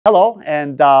Hello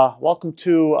and welcome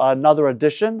to another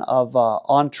edition of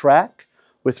On Track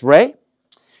with Ray.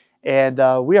 And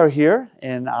we are here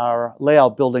in our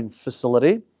layout building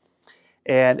facility.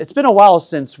 And it's been a while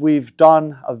since we've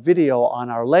done a video on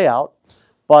our layout,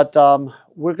 but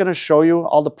we're going to show you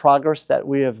all the progress that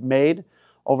we have made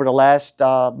over the last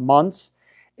months.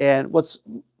 And what's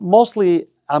mostly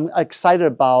I'm excited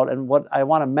about and what I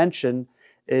want to mention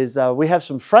is we have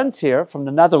some friends here from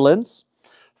the Netherlands,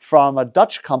 from a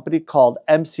Dutch company called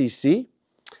MCC,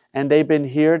 and they've been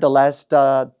here the last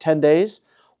 10 days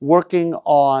working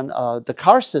on the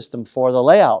car system for the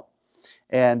layout.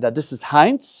 And this is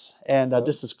Heinz, and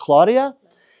this is Claudia,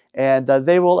 and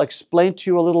they will explain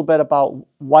to you a little bit about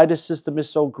why the system is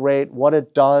so great, what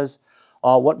it does,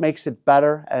 what makes it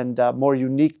better and more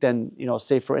unique than,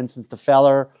 say for instance, the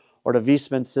Feller or the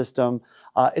Viessmann system.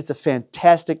 It's a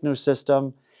fantastic new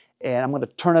system. And I'm going to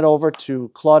turn it over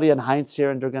to Claudia and Heinz here,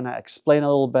 and they're going to explain a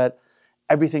little bit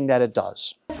everything that it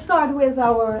does. Let's start with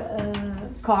our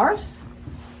cars.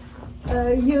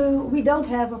 We don't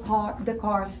have the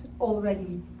cars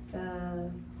already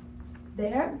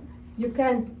there. You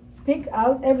can pick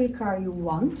out every car you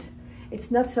want. It's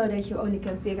not so that you only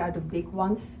can pick out the big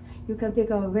ones. You can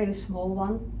pick out a very small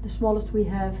one. The smallest we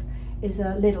have is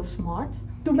a little Smart.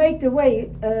 To make the way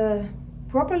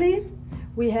properly,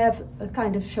 we have a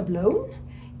kind of shablone.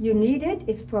 You need it.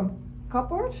 It's from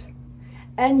copper,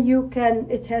 and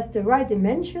it has the right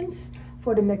dimensions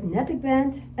for the magnetic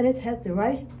band, and it has the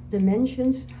right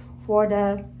dimensions for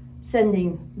the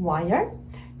sending wire.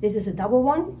 This is a double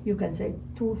one. You can say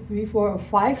 2, 3, 4, or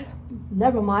 5.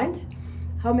 Never mind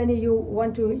how many you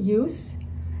want to use.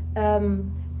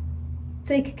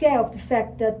 Take care of the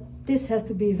fact that this has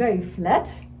to be very flat.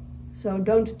 So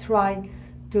don't try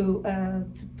to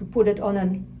put it on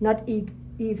a not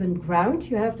even ground.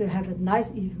 You have to have a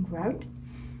nice even ground.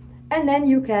 And then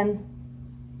you can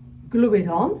glue it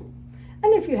on.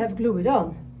 And if you have glue it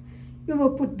on, you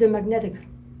will put the magnetic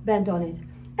band on it.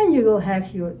 And you will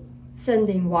have your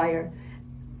sending wire,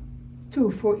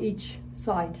 2 for each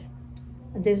side.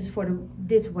 And this is for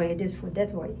this way, this for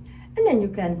that way. And then you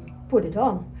can put it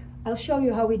on. I'll show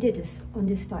you how we did this on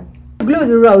this type. Glue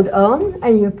the rod on,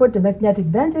 and you put the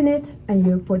magnetic band in it, and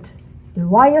you put the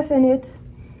wires in it,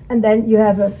 and then you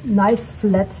have a nice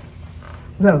flat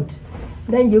rod.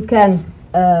 Then you can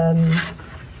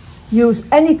use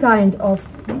any kind of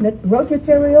rod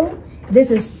material. This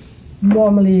is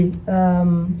normally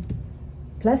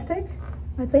plastic,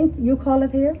 I think you call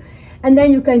it here. And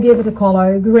then you can give it a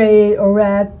color, gray or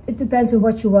red. It depends on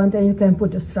what you want, and you can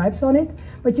put the stripes on it.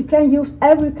 But you can use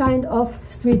every kind of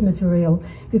street material,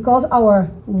 because our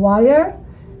wire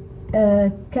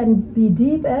can be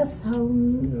deep as how?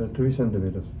 3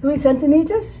 centimeters. 3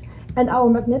 centimeters, and our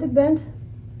magnetic band?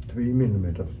 3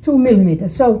 millimeters. 2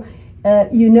 millimeters. So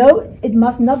it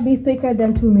must not be thicker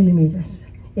than 2 millimeters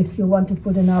if you want to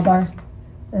put another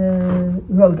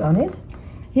rod on it.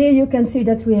 Here you can see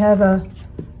that we have a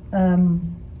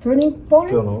turning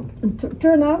point,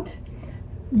 turnout.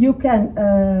 You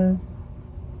can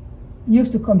use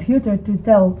the computer to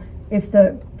tell if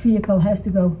the vehicle has to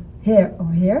go here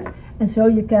or here, and so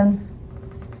you can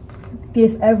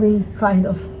give every kind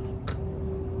of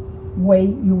way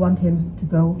you want him to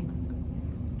go.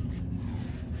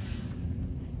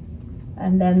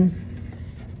 And then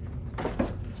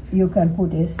you can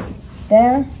put this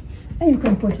there, and you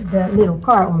can put the little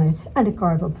car on it, and the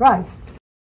car will drive.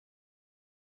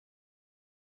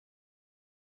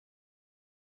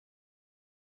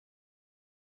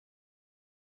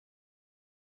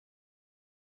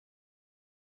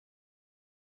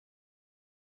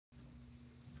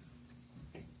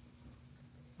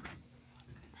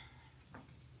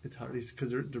 It's hard because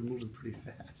they're moving pretty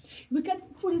fast. We can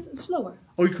put it slower.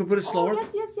 Oh, you could put it slower? Oh,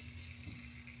 yes.